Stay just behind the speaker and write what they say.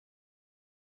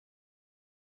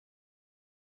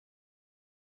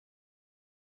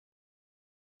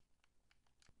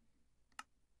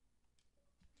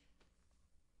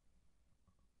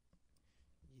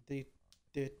do,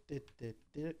 do, do, do,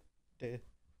 do, do,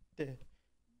 do.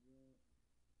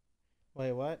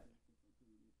 Wait, what?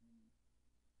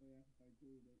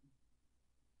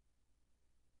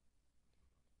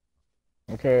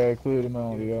 Okay, I cleared him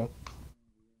out, yeah. Beautiful.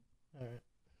 Alright.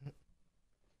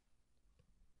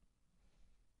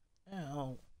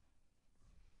 Ow.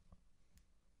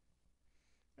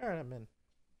 Alright, I'm in.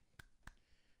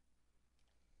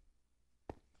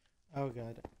 Oh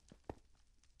god.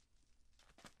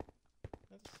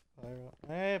 That's spiral.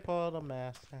 Hey, Paul the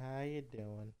Master, how you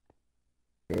doing?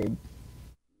 Good.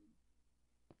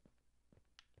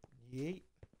 Yeet.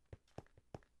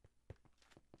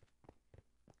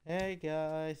 Hey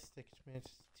guys, 6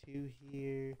 minutes 2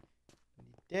 here.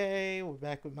 Today we're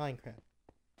back with Minecraft.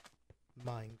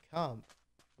 Mein Kampf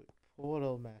with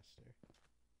Portal Master.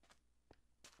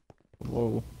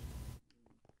 Whoa.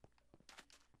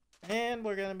 And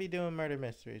we're gonna be doing murder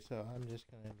mystery, so I'm just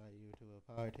gonna invite you to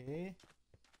a party.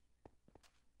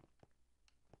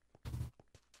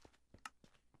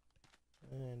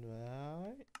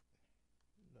 Invite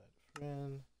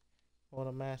friend,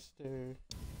 Portal Master.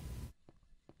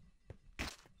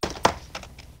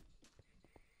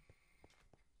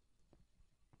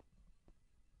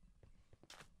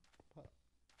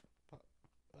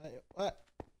 Wait, what?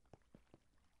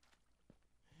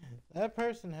 That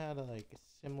person had like a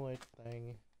similar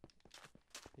thing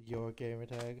to your gamer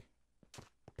tag.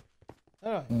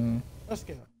 Alright, Mm. let's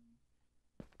go.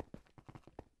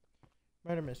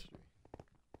 Murder mystery.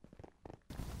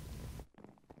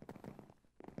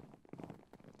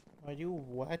 Are you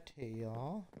wet,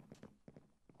 y'all?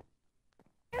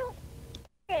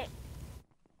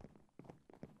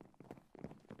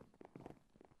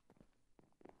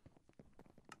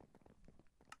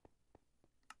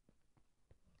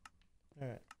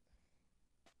 Alright.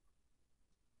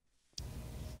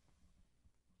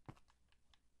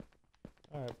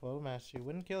 Alright, Portal Master, you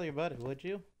wouldn't kill your buddy, would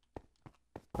you?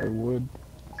 I would.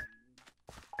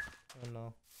 Oh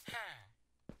no.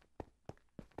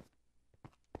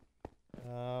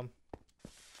 Um.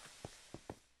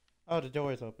 Oh, the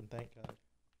door is open, thank God.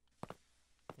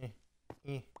 Eh,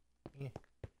 eh, eh.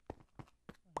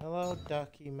 Hello,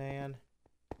 Ducky Man.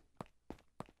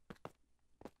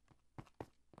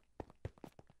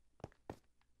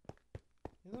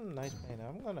 This is a nice paint.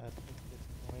 I'm gonna take this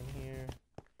coin here.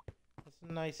 It's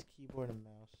a nice keyboard and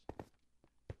mouse.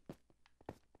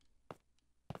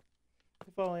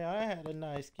 If only I had a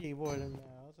nice keyboard and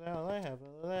mouse. Well, I have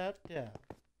a laptop.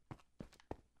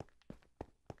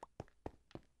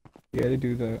 Yeah, to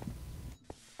do that.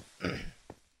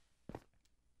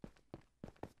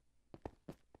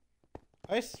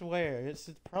 I swear, it's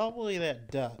probably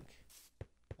that duck.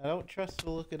 I don't trust the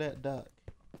look of that duck.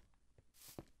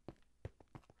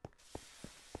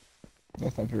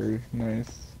 That's not very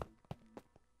nice.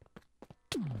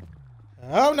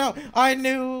 Oh no! I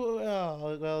knew!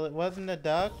 Oh, well, it wasn't a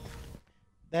duck.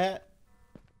 That.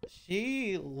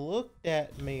 She looked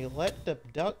at me, let the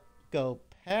duck go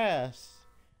past,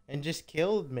 and just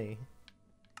killed me.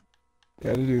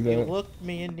 Yeah, to do She that. looked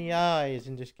me in the eyes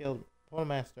and just killed me. Poor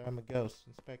Master, I'm a ghost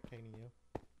and spectating you.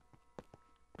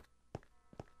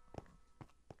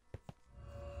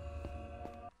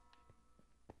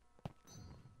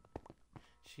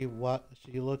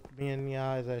 She looked me in the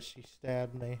eyes as she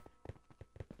stabbed me.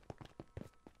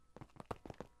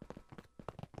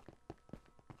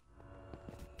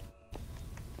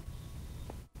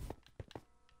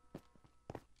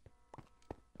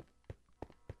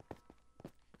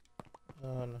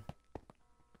 Oh no.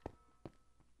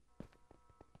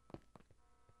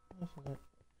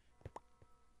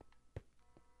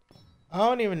 I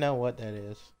don't even know what that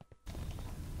is.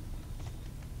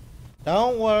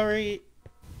 Don't worry.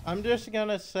 I'm just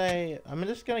gonna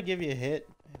give you a hint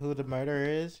who the murderer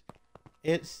is.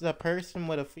 It's the person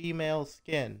with a female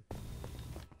skin.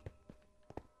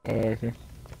 Okay.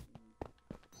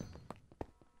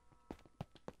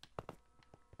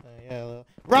 Yeah.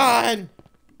 Run!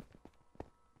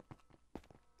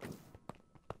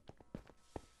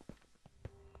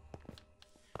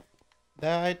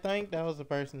 I think that was the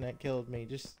person that killed me.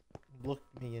 Just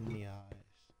looked me in the eyes.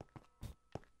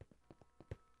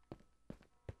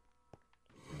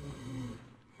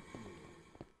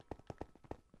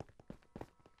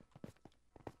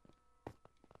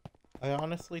 I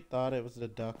honestly thought it was the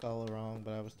duck all along,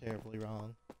 but I was terribly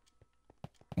wrong.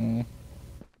 Mm.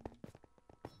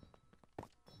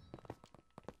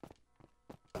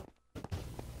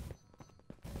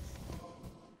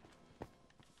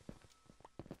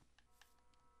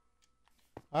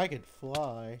 I could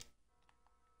fly.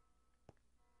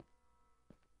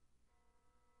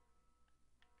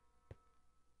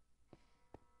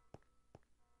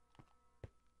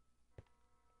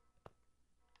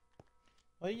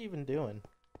 What are you even doing?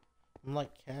 I'm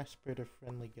like Casper the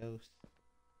Friendly Ghost.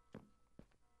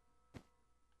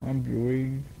 I'm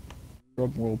doing.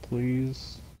 Drum roll,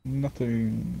 please.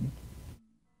 Nothing.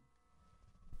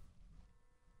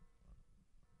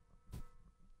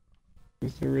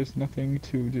 Because there is nothing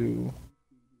to do.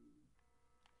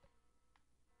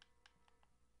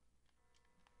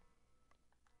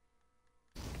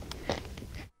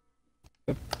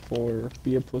 Except for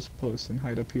be a puss and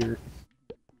hide up here.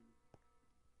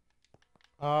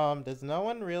 Does no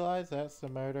one realize that's the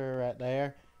murderer right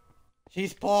there?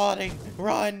 She's plotting!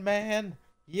 Run, man!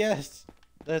 Yes!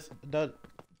 The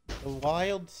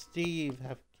Wild Steve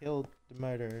have killed the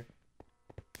murderer.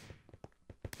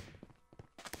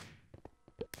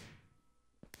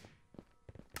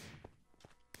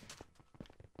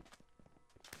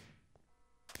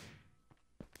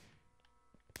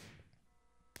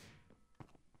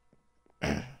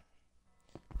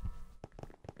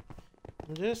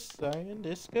 I'm just saying,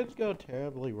 this could go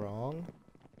terribly wrong.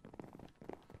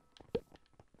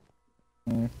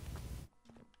 Mm.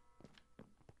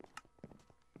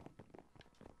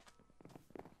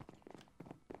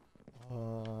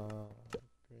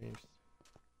 Graves.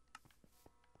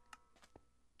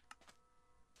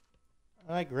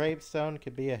 My gravestone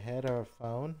could be a head or a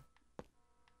phone.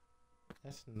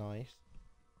 That's nice.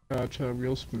 Gotcha,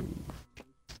 real smooth.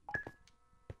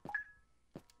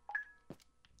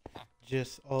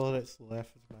 Just all that's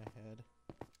left is my head.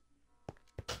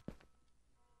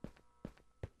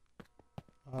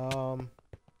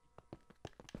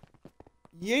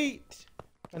 Yeet!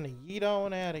 Gonna yeet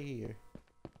on out of here.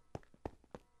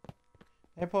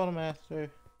 Hey, Portal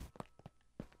Master.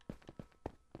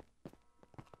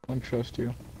 I don't trust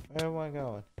you. Where am I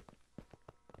going?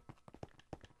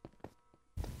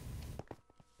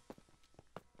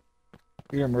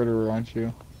 You're a murderer, aren't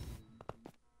you?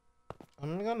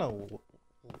 I'm gonna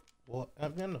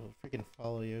freaking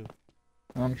follow you.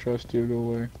 I don't trust you, go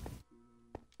away.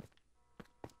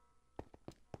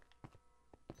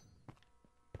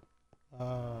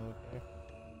 Okay.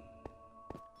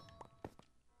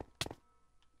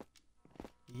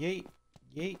 Yeet,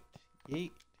 yeet,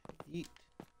 yeet, yeet.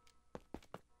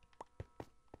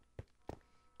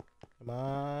 Come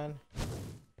on.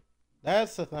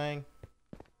 That's the thing.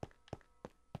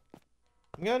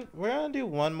 We're gonna do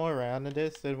one more round of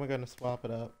this, then we're gonna swap it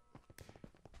up.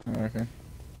 Okay.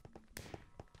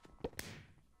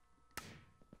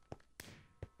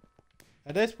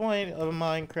 At this point of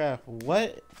Minecraft,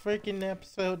 what freaking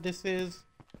episode this is?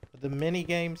 The mini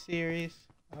game series?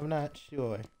 I'm not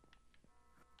sure.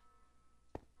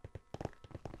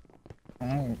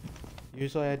 Oh.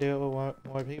 Usually I do it with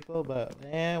more people, but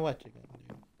what you gonna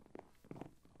do?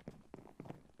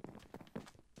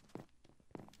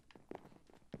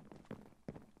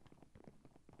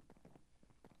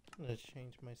 I'm gonna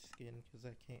change my skin because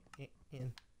I can't get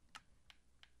in.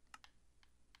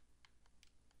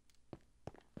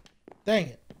 Dang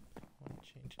it! I want to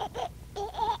change it.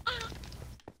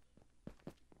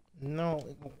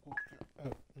 No.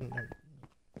 No.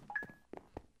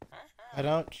 I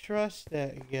don't trust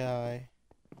that guy.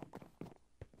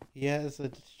 He has a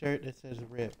shirt that says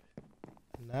RIP.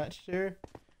 I'm not sure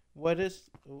what's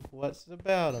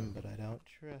about him, but I don't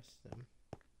trust him.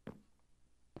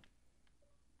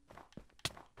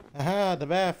 Aha, the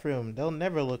bathroom. They'll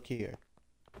never look here.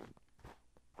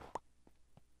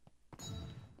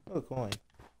 Oh, coin.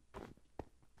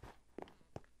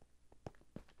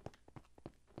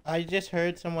 I just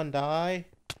heard someone die.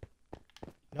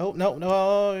 Nope, nope,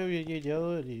 no.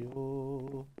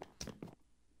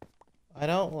 I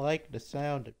don't like the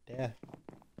sound of death.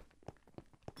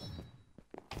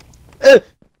 Oh,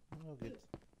 good.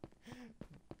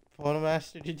 Portal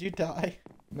Master, did you die?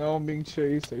 No, I'm being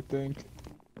chased, I think.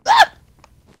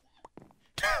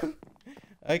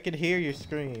 I could hear your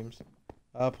screams.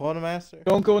 Portal Master?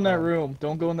 Don't go in that room.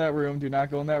 Don't go in that room. Do not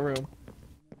go in that room.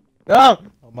 No!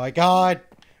 Oh my god!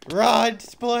 Run!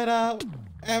 Split up!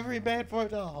 Every man for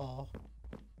the hall.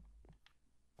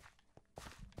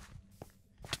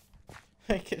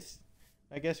 I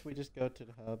guess we just go to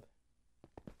the hub.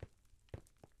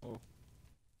 Oh.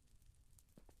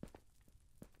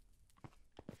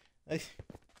 I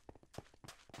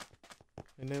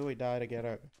knew we die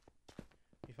together.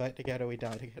 We fight together, we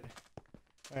die together.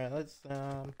 Alright, let's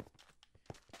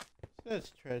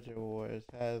this Treasure Wars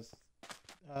has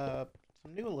some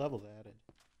new levels added.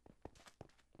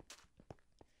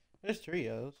 There's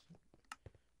trios.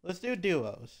 Let's do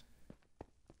duos.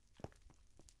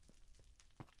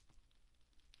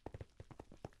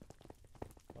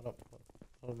 What up,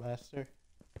 little master?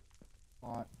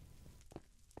 What?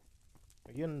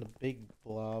 Are you in the big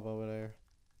blob over there?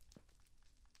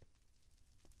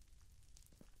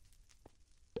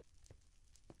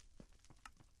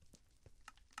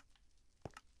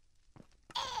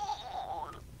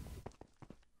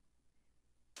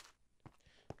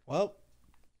 Well,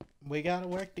 we gotta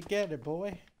work together,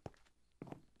 boy.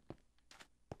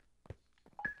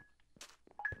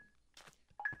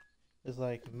 It's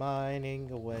like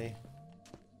mining away.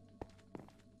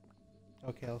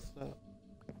 Okay, I'll stop.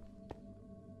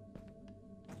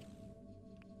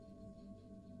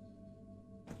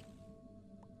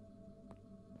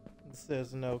 It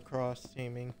says no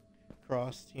cross-teaming.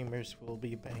 Cross-teamers will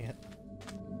be banned.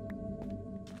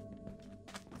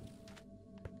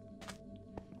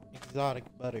 Exotic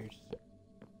butters.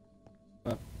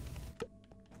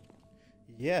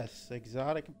 Yes,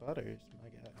 exotic butters, my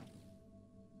god.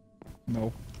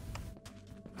 No.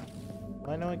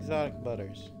 Why no exotic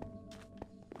butters?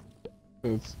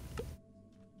 It's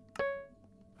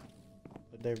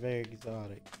But they're very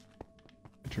exotic.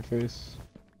 at your face.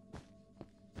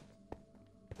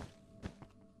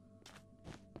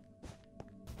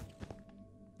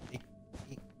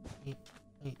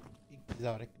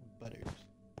 Exotic butters.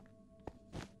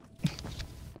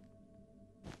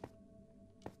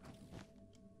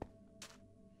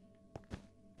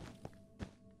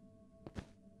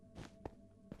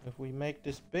 If we make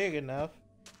this big enough,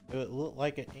 it would look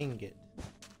like an ingot.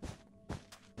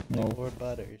 No. Or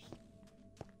butters.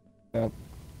 Yep.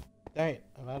 Dang it,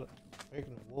 I'm out of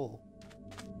freaking wool.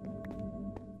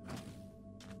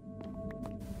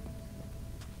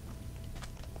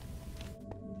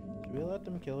 Should we let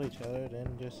them kill each other,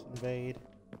 then just invade?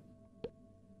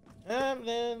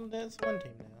 Then that's one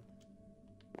team now.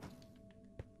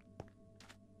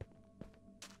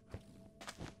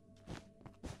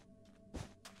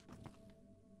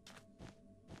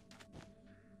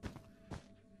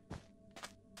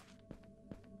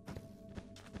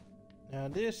 Now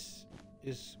this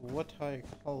is what I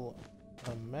call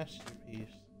a masterpiece.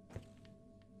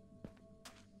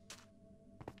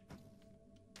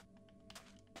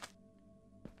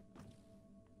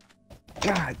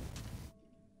 God.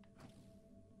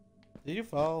 Did you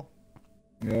fall?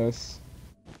 Yes.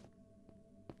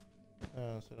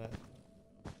 Oh, so that's...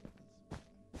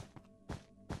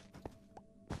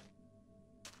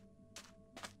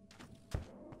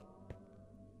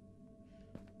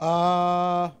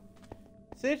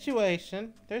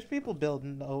 Situation. There's people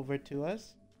building over to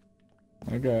us.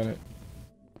 I got it.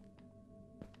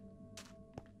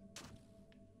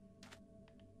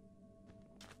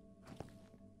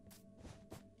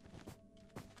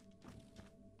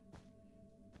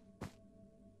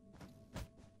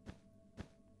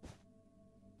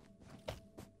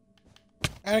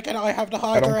 And I have the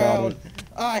high I don't got ground. it.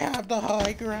 I have the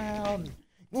high ground.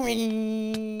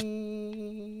 Whee!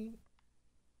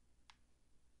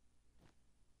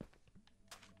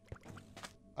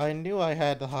 I knew I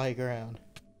had the high ground.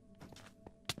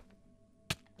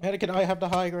 Anakin, I have the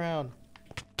high ground.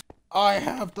 I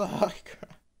have the high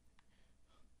ground.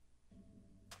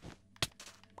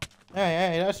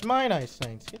 Hey, that's my nice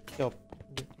things. Go.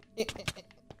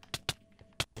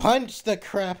 Punch the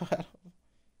crap out of him.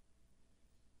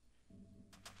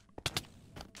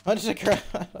 Punch the crap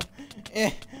out of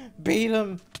him. Beat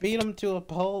him to a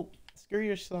pulp. Screw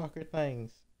your soccer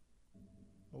things.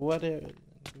 Whatever.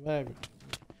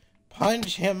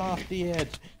 Punch him off the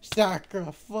edge.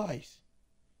 Sacrifice.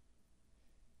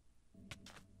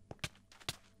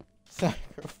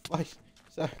 Sacrifice.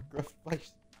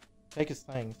 Sacrifice. Take his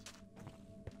things.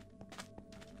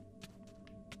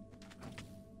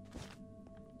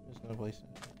 There's no place.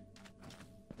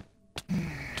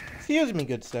 Excuse me,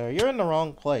 good sir. You're in the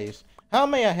wrong place. How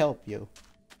may I help you?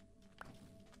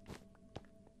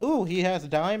 Ooh, he has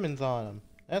diamonds on him.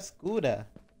 That's good.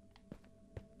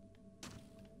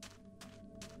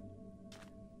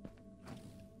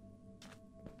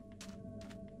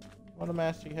 What a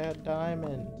master had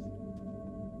diamonds.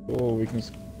 Oh, we can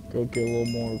just go get a little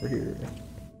more over here.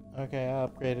 Okay, I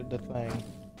upgraded the thing.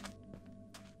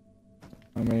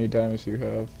 How many diamonds do you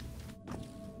have?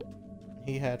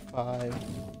 He had 5.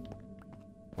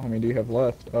 How many do you have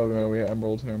left? Oh no, we have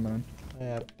emeralds. Never mind. I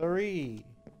have 3.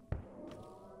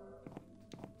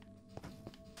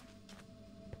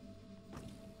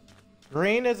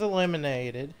 Green is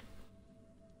eliminated.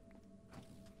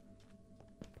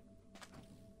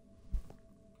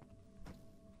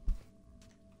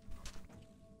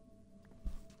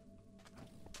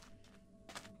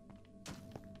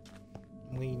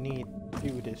 We need to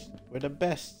do this. We're the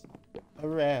best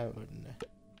around.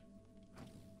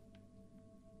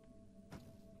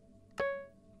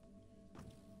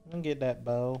 I'm gonna get that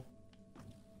bow.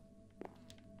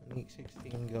 I need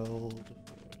 16 gold for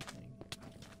everything.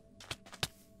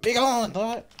 Be gone,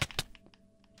 thought!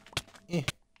 Yeah.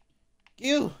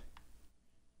 You!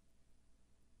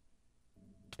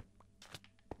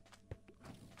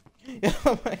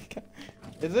 Oh my god.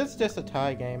 Is this just a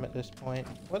tie game at this point?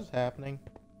 What is happening?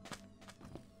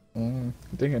 I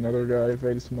think another guy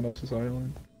invaded someone else's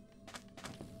island.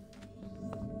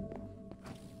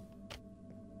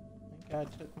 I think I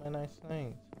took my nice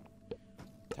things.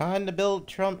 Time to build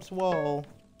Trump's wall.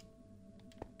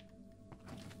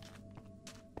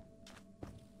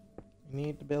 You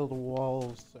need to build a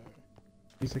wall, sir.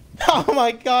 He's like, Oh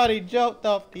my god, he jumped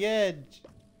off the edge.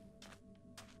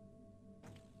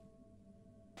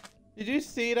 Did you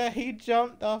see that? He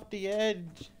jumped off the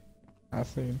edge. I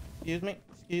see him. Excuse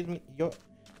me.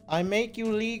 I make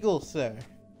you legal, sir.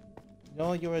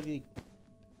 No, you're legal.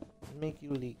 I make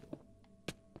you legal.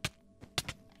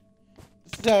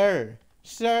 Sir!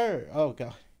 Sir! Oh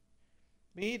god.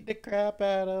 Beat the crap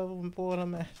out of him,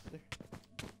 Quartermaster.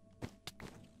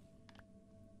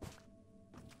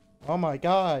 Oh my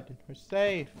god, we're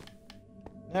safe.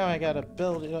 Now I gotta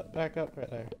build it up back up right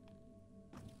there.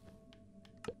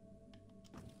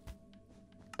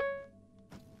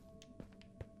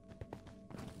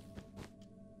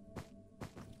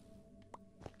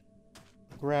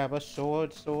 Grab a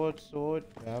sword, grab a sword.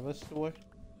 Grab a sword,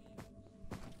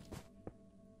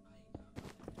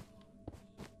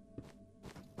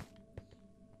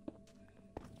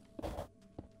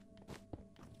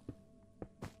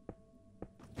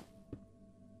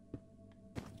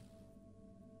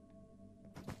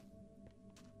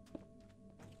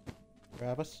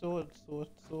 grab a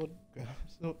sword,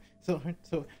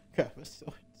 grab a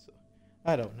sword.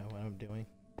 I don't know what I'm doing.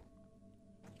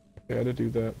 Gotta do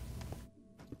that.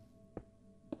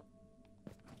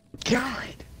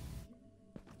 God!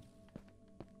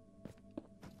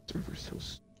 Server's so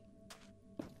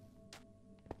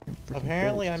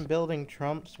Apparently I'm building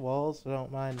Trump's walls, so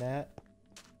don't mind that.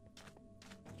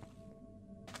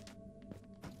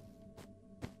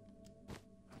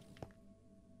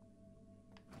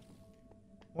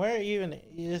 Where even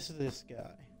is this guy?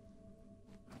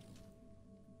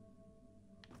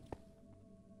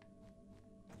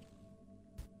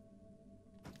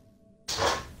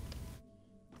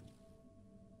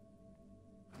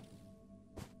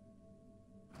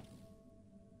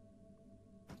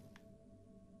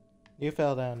 You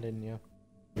fell down, didn't you?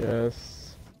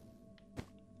 Yes.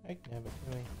 I can have it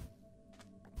to me.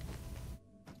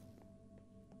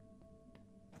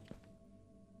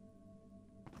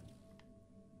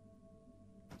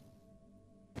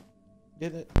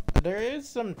 There is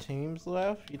some teams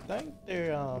left. You think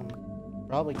they're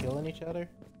probably killing each other?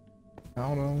 I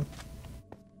don't know.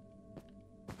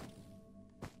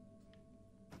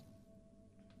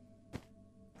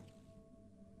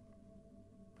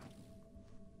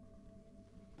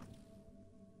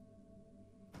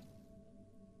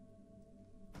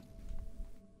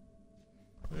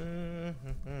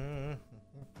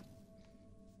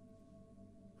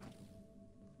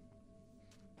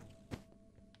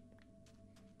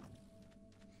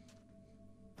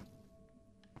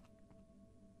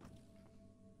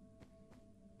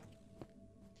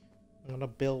 I'm gonna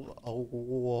build a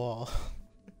wall.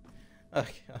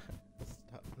 Okay,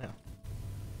 stop now.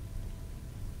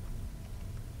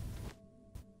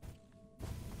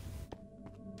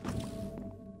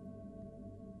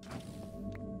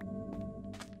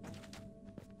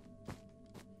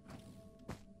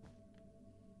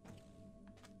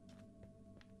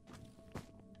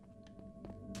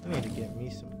 I need to get me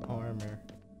some armor.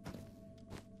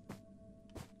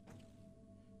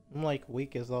 I'm like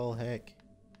weak as all heck.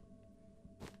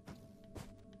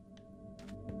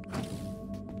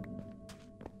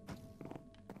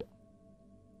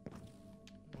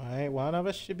 Alright, one of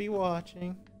us should be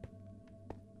watching.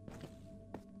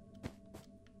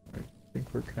 I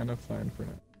think we're kind of fine for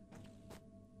now.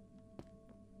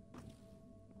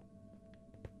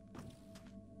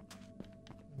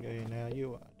 Okay, now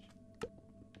you watch.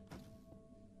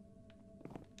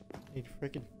 Need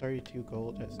freaking 32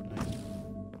 gold, that's nice.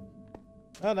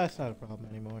 Oh, that's not a problem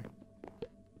anymore.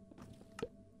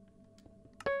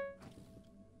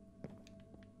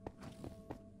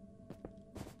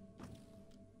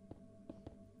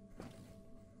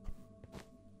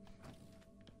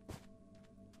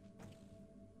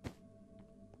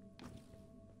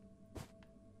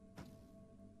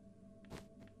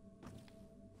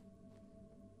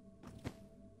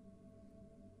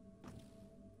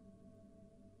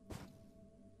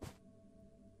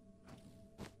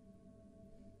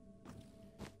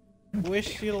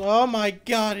 Wish you. Oh my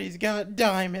god, he's got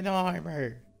diamond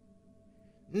armor.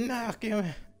 Knock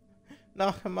him.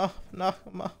 Knock him off. Knock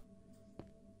him off.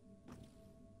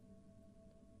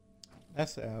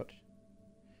 That's ouch.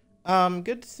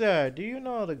 Good sir, do you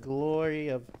know the glory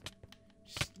of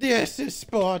this is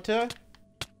Sparta?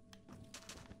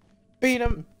 Beat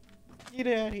him! Get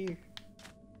out of here.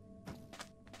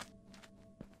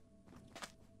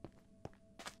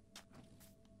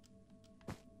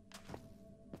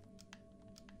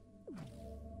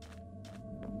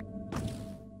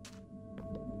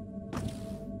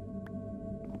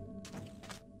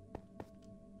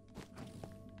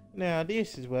 Now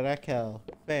this is what I call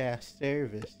fast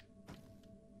service.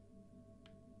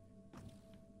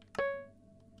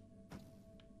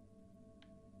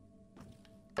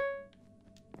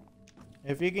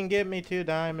 If you can get me 2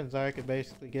 diamonds, I could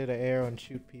basically get an arrow and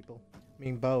shoot people. I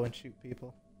mean bow and shoot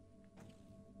people.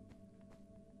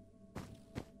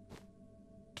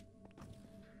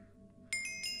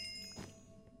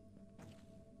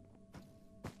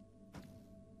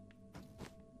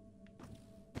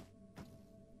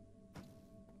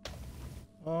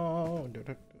 Oh,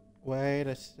 wait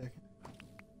a second.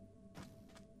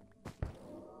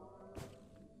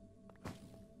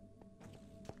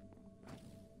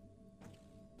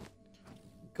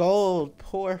 Gold,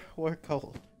 poor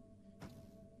gold.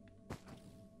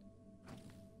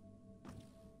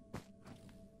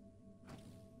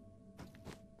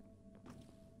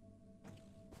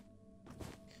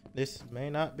 This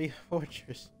may not be a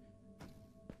fortress,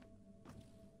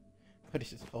 but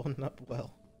it's holding up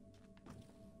well.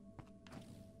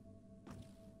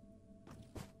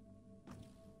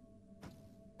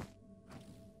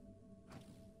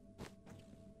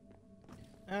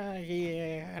 Ah,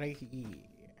 yeah, out of here.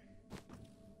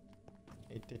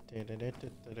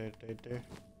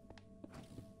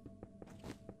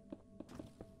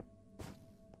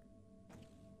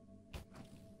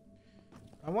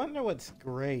 I wonder what's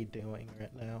Gray doing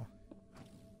right now.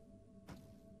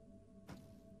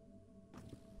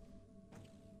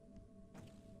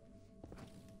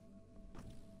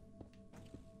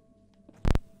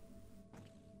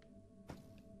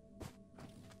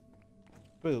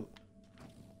 Boop.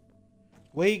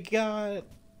 We got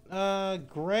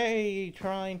Gray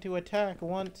trying to attack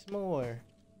once more.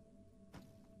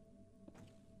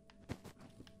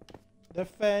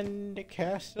 Defend the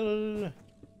castle.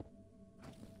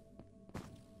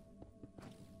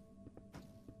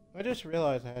 I just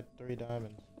realized I had 3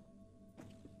 diamonds.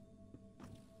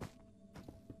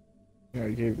 Yeah,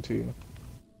 I gave it to you.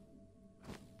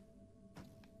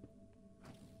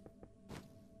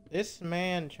 This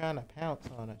man trying to pounce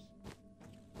on us.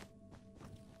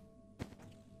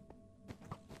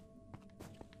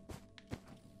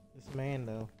 This man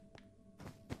though.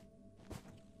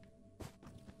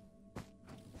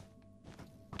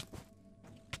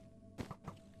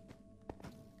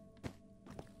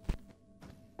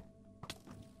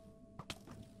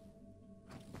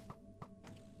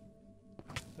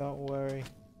 Don't worry.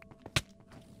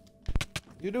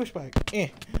 You do spike.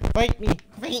 Fight me!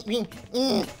 Fight me!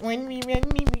 Run me! Run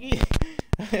me!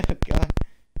 Oh god.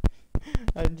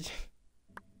 I'm just...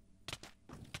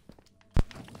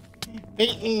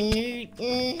 Fight me,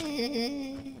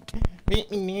 nerd!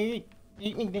 Fight me, nerd!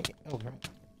 Fight me, nerd! Oh, right.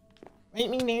 Fight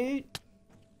me, nerd!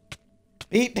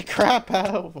 Beat the crap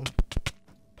out of him!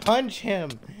 Punch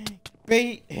him!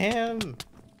 Beat him!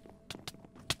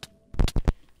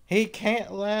 He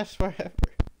can't last forever.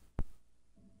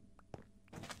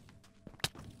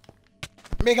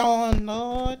 Be gone,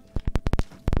 Lord.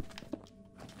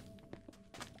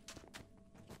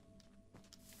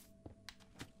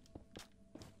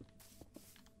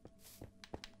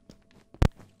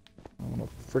 I'm a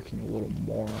freaking little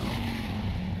moron.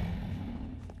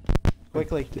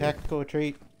 Quickly, tactical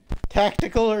retreat.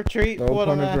 Tactical retreat, No what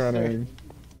a point of master. running.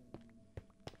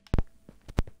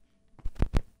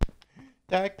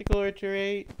 Tactical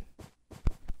retreat.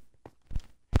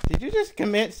 Did you just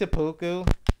commit seppuku?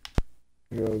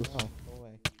 He goes. Oh, no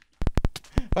way.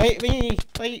 Fight me!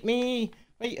 Fight me!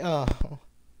 Fight! Oh.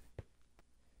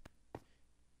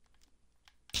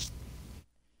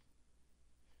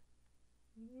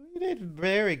 We did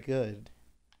very good.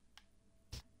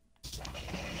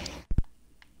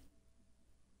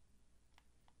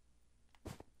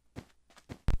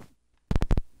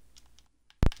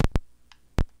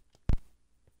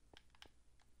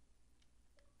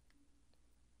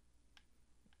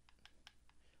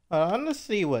 I want to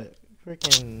see what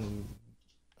freaking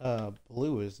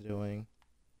Blue is doing.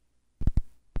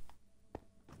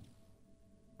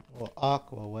 Or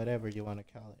Aqua, whatever you want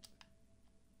to call it.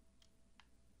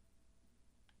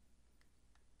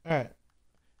 Alright.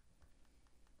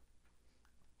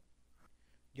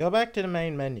 Go back to the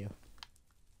main menu.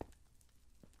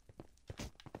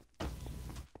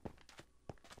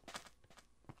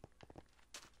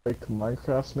 Like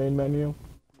Minecraft's main menu.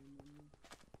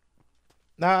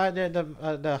 Nah,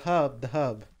 the hub,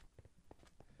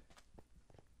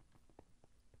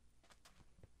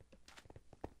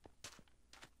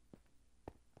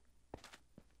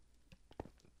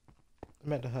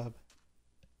 meant the hub.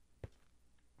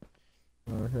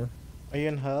 Okay. Are you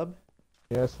in hub?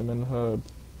 Yes, I'm in the hub.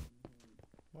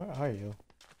 Where are you?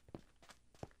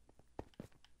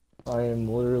 I am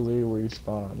literally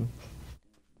respawn.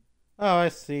 Oh, I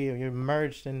see you. You're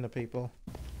merged into people.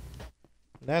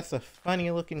 That's a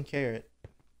funny looking carrot.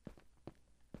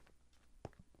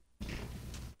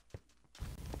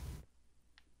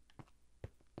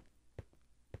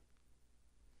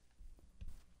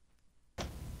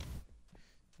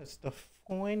 That's the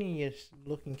funniest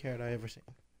looking carrot I ever seen.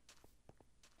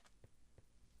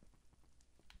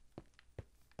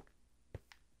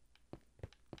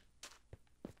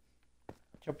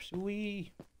 Chop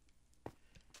suey.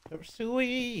 Chop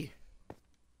suey.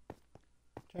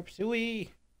 Chop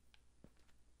suey.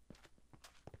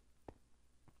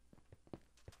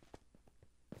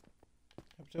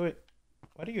 Chop suey.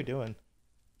 What are you doing?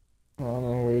 I don't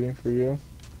know, waiting for you.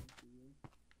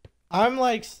 I'm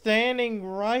like standing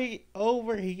right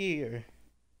over here.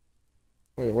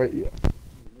 Wait, yeah.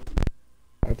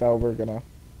 I thought we were gonna.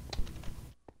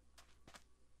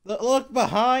 Look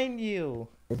behind you.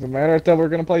 Doesn't matter, I thought we were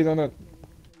gonna play on it.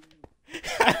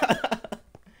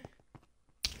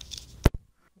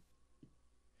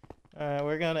 Alright,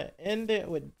 we're gonna end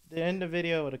the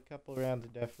video with a couple rounds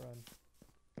of Death Run.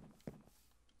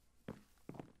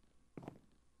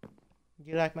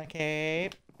 You like my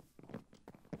cape?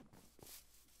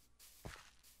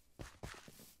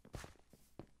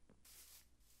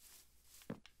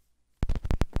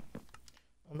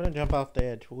 I'm gonna jump off the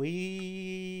edge. Wee.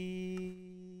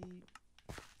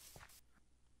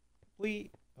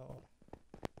 Oh.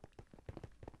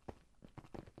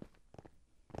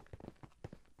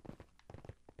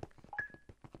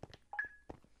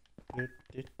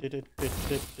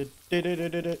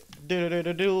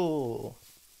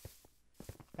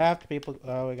 Half the people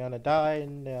are gonna die.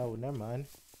 No, never mind.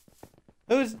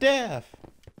 Who's deaf?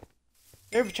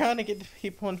 They're trying to get the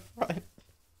people in front.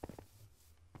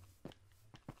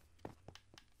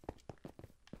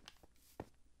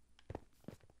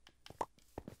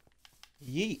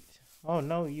 Yeet. Oh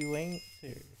no, you ain't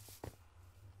serious.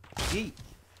 Yeet.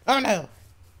 Oh no!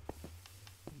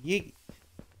 Yeet.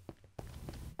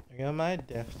 I got my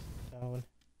death stone.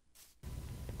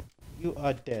 You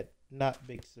are dead. Not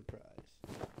big surprise.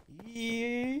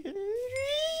 You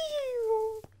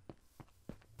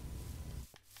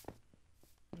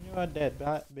are dead.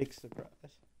 Not big surprise.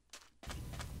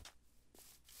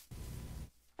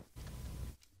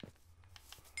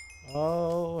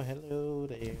 Oh, hello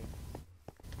there.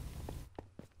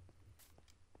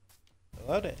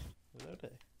 Hello there. Hello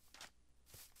there.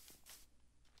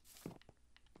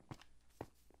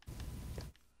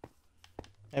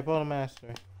 Hey, Boulder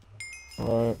Master.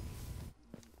 What?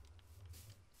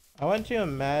 I want you to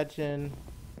imagine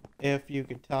if you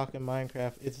could talk in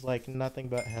Minecraft. It's like nothing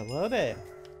but hello there.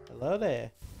 Hello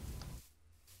there.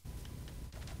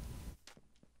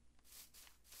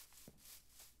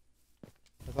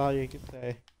 That's all you can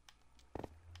say.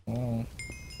 Mm.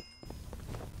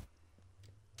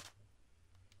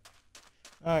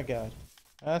 Oh god.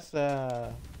 That's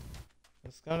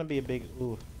it's gonna be a big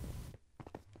ooh.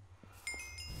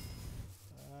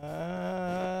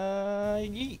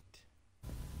 Yeet.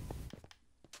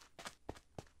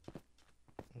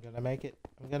 I'm gonna make it.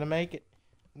 I'm gonna make it.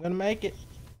 I'm gonna make it.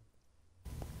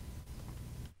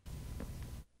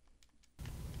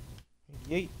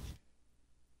 Yeet.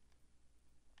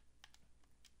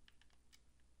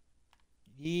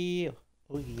 Yeah.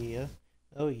 Oh yeah.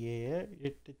 Oh yeah.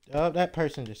 Oh, that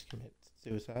person just committed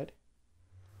suicide.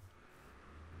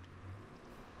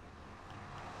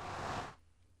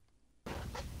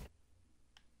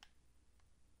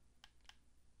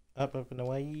 Up and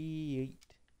away. Yeet.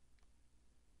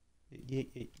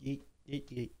 Yeet, yeet, yeet, yeet,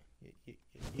 yeet, yeet, yeet,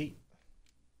 yeet.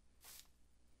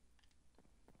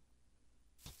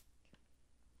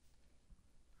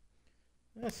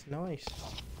 That's nice.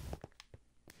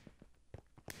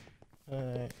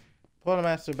 Alright.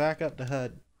 Quartermaster, back up the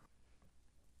HUD.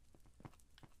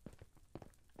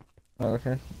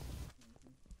 Okay.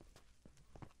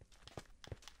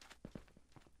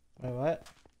 Wait, what?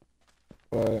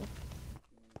 What?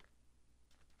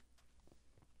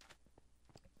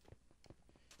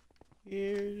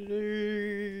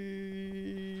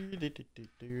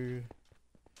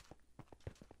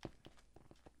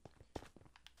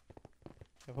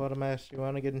 Quartermaster, you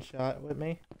want to get in shot with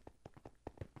me?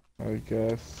 I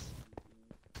guess.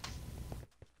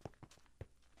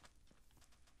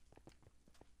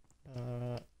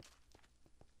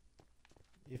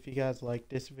 If you guys like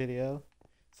this video,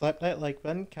 slap that like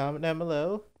button, comment down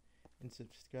below, and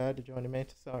subscribe to join the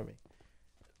Mantis Army.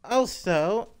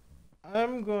 Also,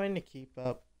 I'm going to keep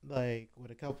up like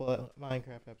with a couple of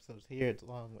Minecraft episodes here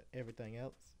along with everything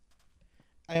else.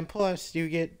 And plus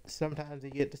sometimes you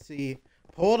get to see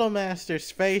Portal Master's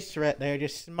face right there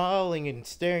just smiling and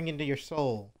staring into your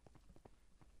soul.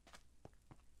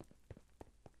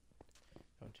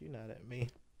 Don't you nod at me.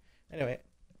 Anyway,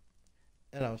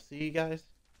 and I'll see you guys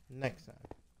next time.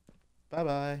 Bye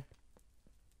bye.